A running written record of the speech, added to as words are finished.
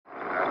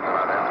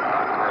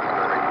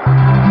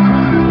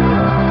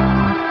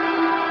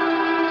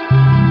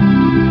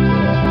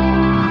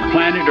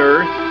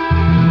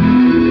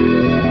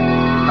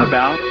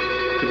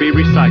be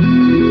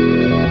recycled.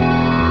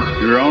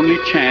 Your only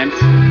chance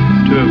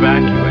to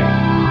evacuate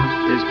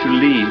is to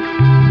leave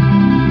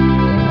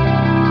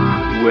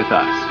with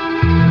us.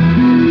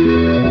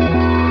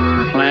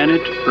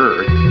 Planet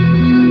Earth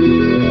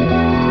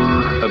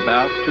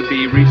about to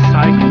be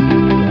recycled.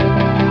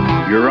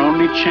 Your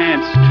only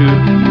chance to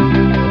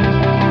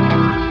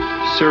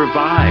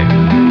survive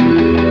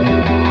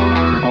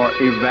or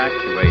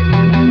evacuate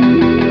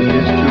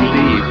is to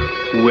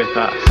leave with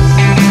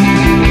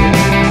us.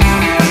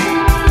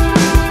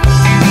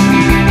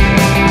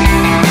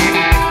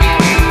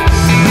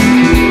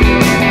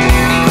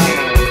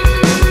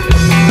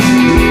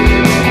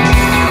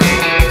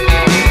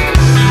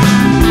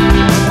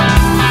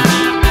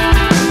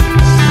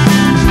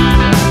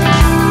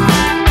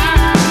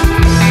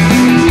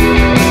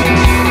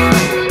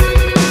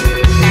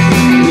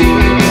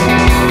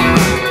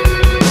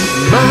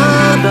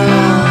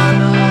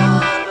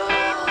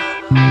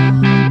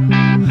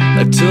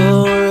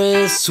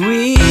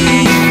 Sweet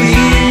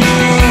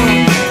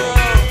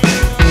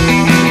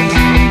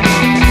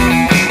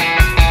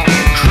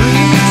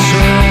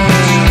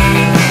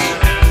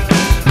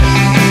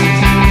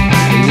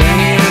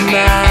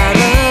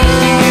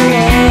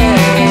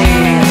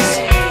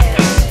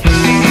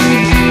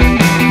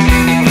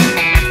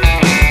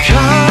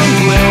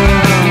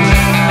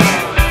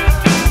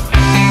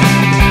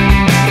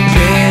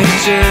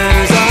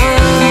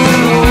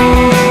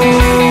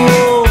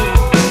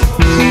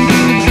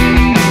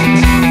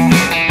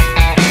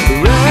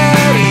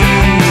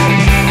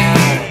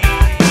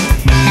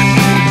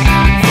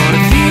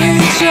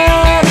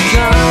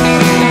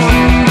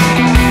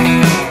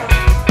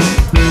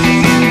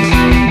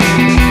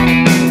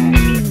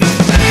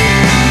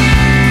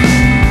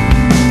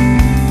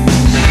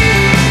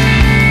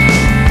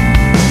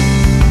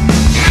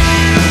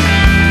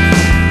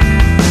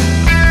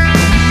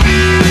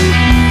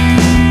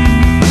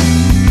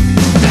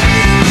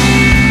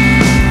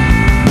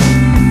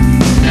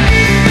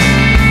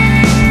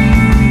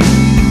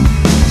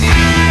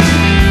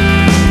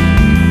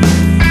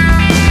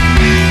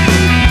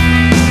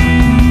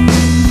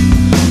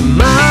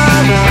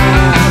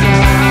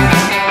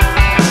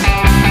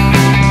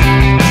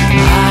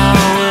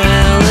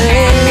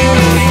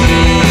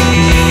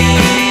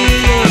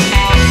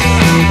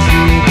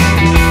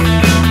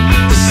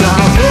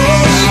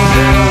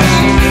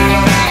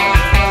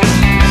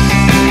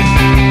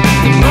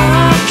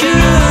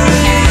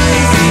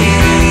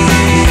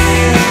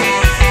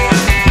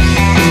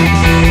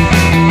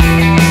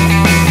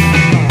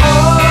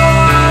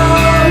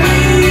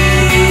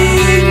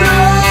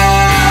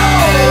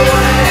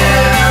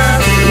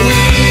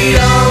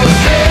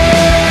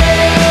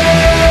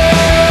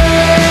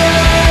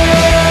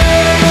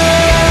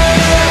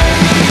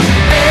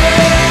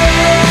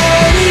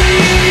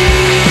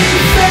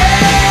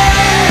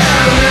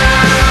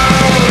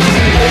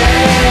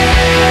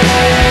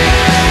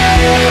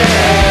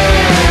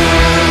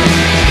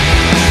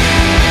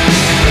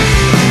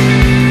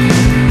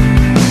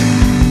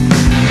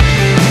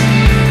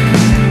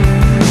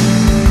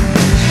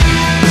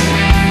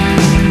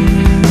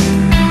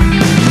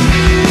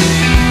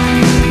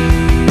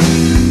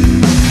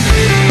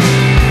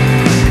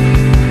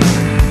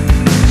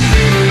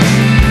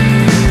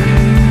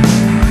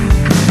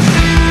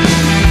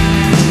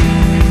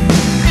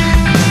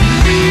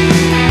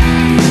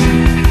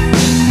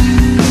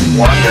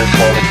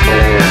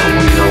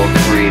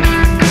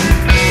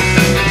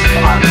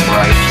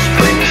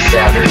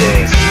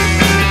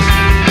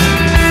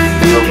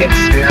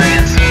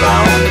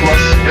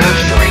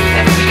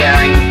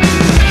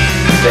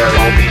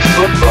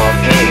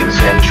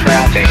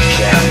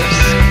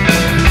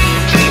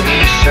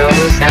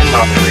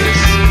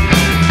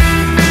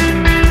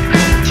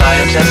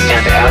Scientists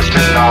and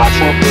astronauts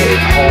will dig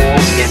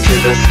holes into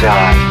the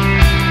sky.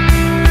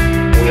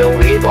 We'll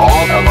leave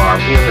all of our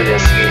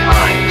humanness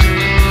behind,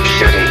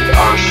 shedding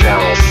our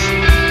shells,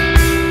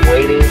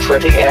 waiting for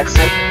the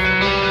exit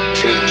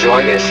to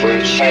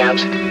joyously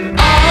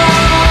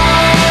chant.